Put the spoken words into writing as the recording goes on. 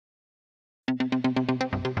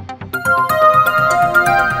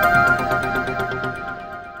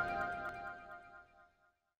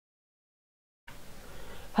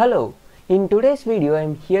Hello, in today's video I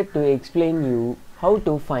am here to explain you how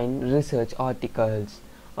to find research articles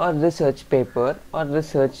or research paper or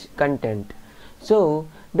research content. So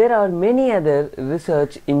there are many other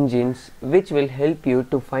research engines which will help you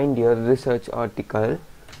to find your research article.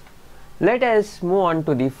 Let us move on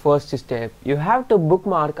to the first step. You have to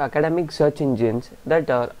bookmark academic search engines that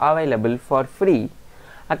are available for free.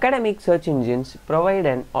 Academic search engines provide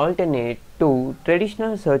an alternate to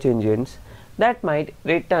traditional search engines that might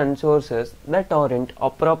return sources that aren't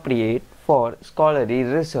appropriate for scholarly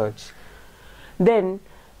research. Then,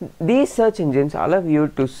 these search engines allow you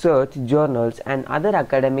to search journals and other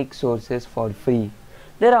academic sources for free.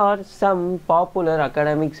 There are some popular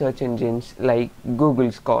academic search engines like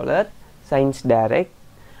Google Scholar, Science Direct,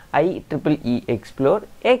 IEEE Explore,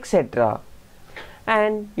 etc.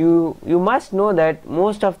 And you must know that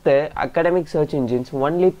most of the academic search engines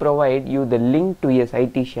only provide you the link to a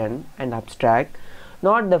citation and abstract,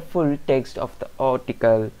 not the full text of the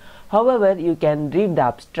article. However, you can read the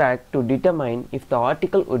abstract to determine if the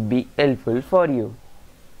article would be helpful for you.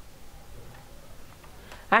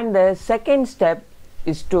 And the second step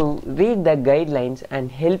is to read the guidelines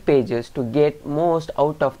and help pages to get most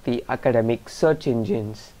out of the academic search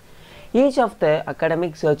engines. Each of the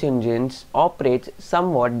academic search engines operates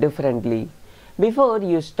somewhat differently. Before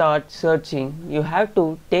you start searching, you have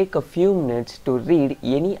to take a few minutes to read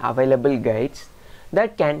any available guides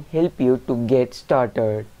that can help you to get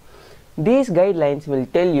started. These guidelines will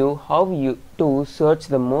tell you how to search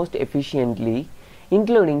the most efficiently,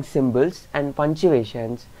 including symbols and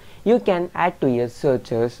punctuations you can add to your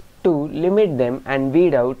searches to limit them and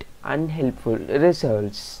weed out unhelpful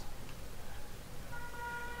results.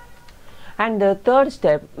 And the third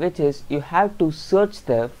step, which is you have to search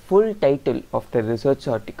the full title of the research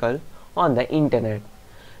article on the internet.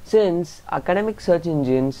 Since academic search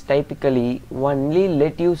engines typically only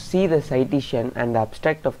let you see the citation and the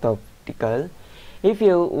abstract of the article, if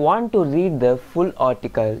you want to read the full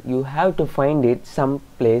article, you have to find it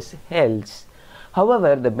someplace else.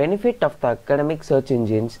 However, the benefit of the academic search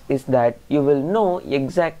engines is that you will know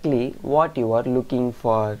exactly what you are looking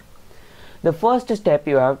for. The first step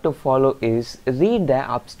you have to follow is read the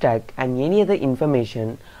abstract and any other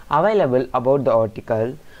information available about the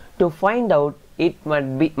article to find out it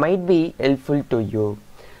might be helpful to you.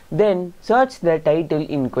 Then search the title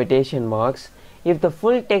in quotation marks. If the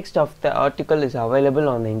full text of the article is available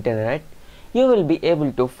on the internet, you will be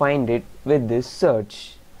able to find it with this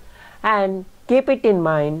search. And keep it in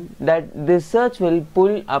mind that this search will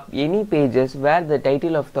pull up any pages where the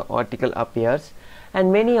title of the article appears, and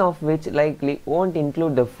many of which likely won't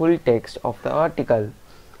include the full text of the article.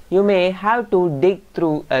 You may have to dig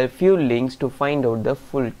through a few links to find out the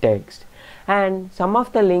full text, and some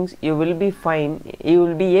of the links you will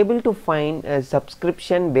be able to find a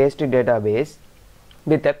subscription based database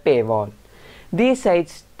with a paywall. These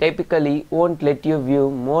sites typically won't let you view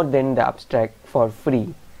more than the abstract for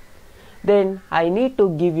free. Then I need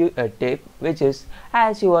to give you a tip, which is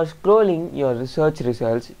as you are scrolling your research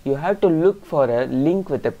results, you have to look for a link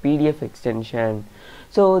with a PDF extension.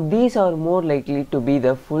 So these are more likely to be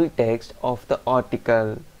the full text of the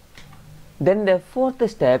article. Then the fourth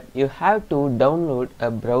step, you have to download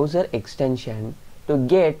a browser extension to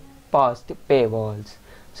get past paywalls.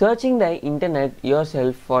 Searching the internet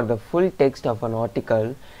yourself for the full text of an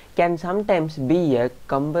article can sometimes be a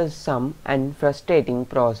cumbersome and frustrating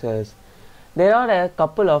process. There are a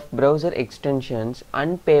couple of browser extensions,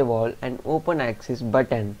 unpaywall and open access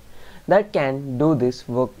button, that can do this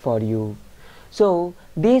work for you. So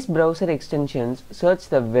these browser extensions search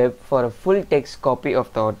the web for a full text copy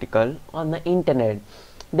of the article on the internet.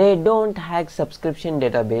 They don't hack subscription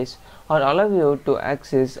database or allow you to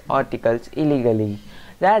access articles illegally.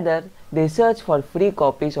 Rather, they search for free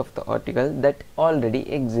copies of the article that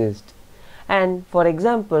already exist. And for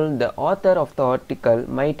example, the author of the article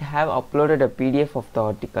might have uploaded a PDF of the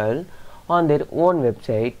article on their own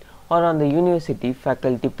website or on the university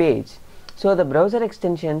faculty page. So the browser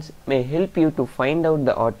extensions may help you to find out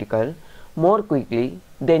the article more quickly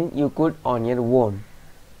than you could on your own.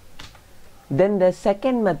 Then the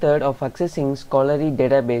second method of accessing scholarly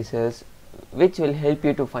databases, which will help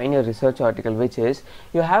you to find your research article, which is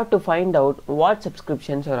you have to find out what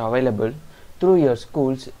subscriptions are available through your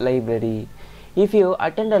school's library. If you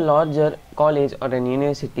attend a larger college or an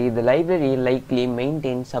university, the library likely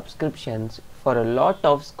maintains subscriptions for a lot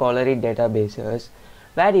of scholarly databases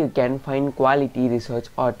where you can find quality research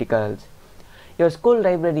articles. Your school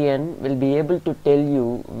librarian will be able to tell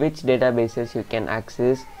you which databases you can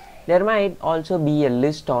access. There might also be a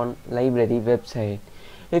list on library website.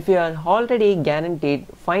 If you are already guaranteed,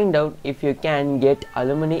 find out if you can get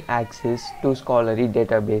alumni access to scholarly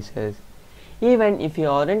databases. Even if you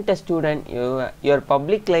aren't a student, your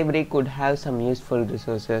public library could have some useful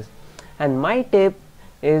resources. And my tip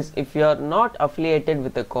is, if you are not affiliated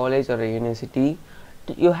with a college or a university,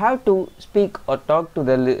 you have to speak or talk to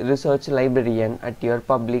the research librarian at your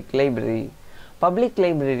public library. Public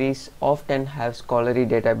libraries often have scholarly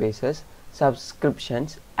databases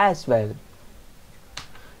subscriptions as well.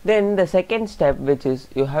 Then the second step, which is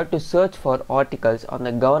you have to search for articles on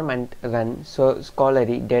the government run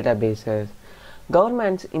scholarly databases.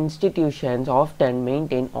 Government institutions often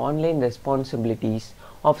maintain online responsibilities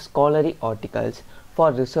of scholarly articles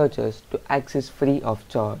for researchers to access free of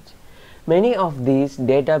charge. Many of these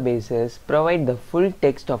databases provide the full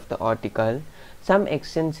text of the article. Some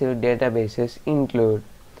extensive databases include,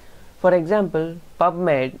 for example,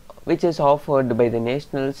 PubMed, which is offered by the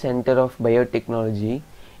National Center of Biotechnology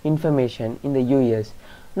Information in the US.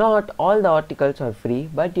 Not all the articles are free,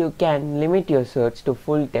 but you can limit your search to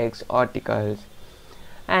full text articles.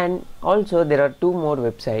 And also there are two more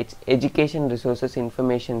websites: Education Resources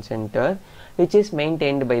Information Center, which is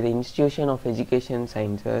maintained by the Institution of Education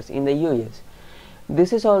Sciences in the US.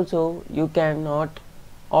 This is also, you cannot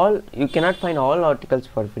find all articles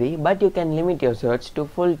for free, but you can limit your search to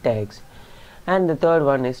full text. And the third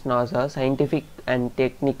one is NASA Scientific and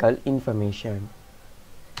Technical Information.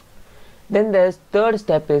 Then the third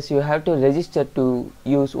step is you have to register to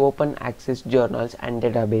use open access journals and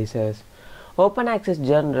databases. Open access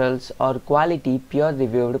journals are quality peer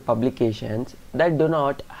reviewed publications that do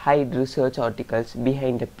not hide research articles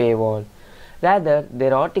behind a paywall. Rather,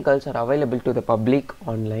 their articles are available to the public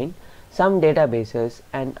online. Some databases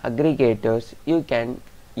and aggregators you can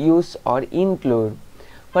use or include.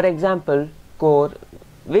 For example, Core,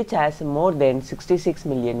 which has more than 66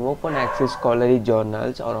 million open access scholarly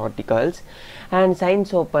journals or articles, and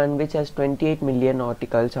Science Open, which has 28 million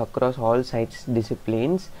articles across all science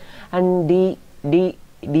disciplines, and DOAJ,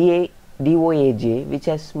 which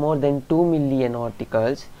has more than 2 million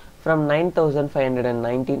articles from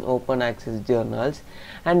 9,519 open access journals,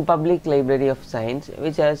 and Public Library of Science,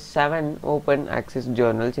 which has 7 open access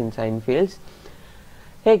journals in science fields,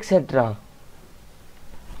 etc.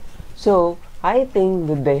 So I think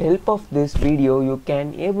with the help of this video you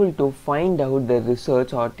can able to find out the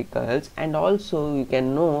research articles, and also you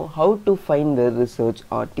can know how to find the research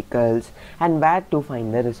articles and where to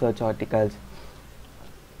find the research articles.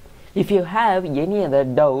 If you have any other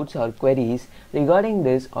doubts or queries regarding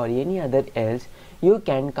this or any other else, you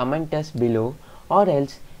can comment us below, or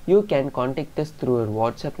else you can contact us through our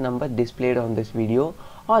WhatsApp number displayed on this video,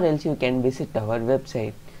 or else you can visit our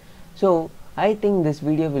website. So I think this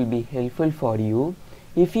video will be helpful for you.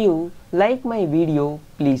 If you like my video,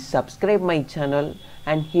 please subscribe my channel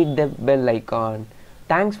and hit the bell icon.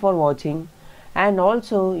 Thanks for watching, and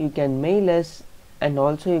also you can mail us, and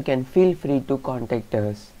also you can feel free to contact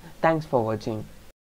us. Thanks for watching.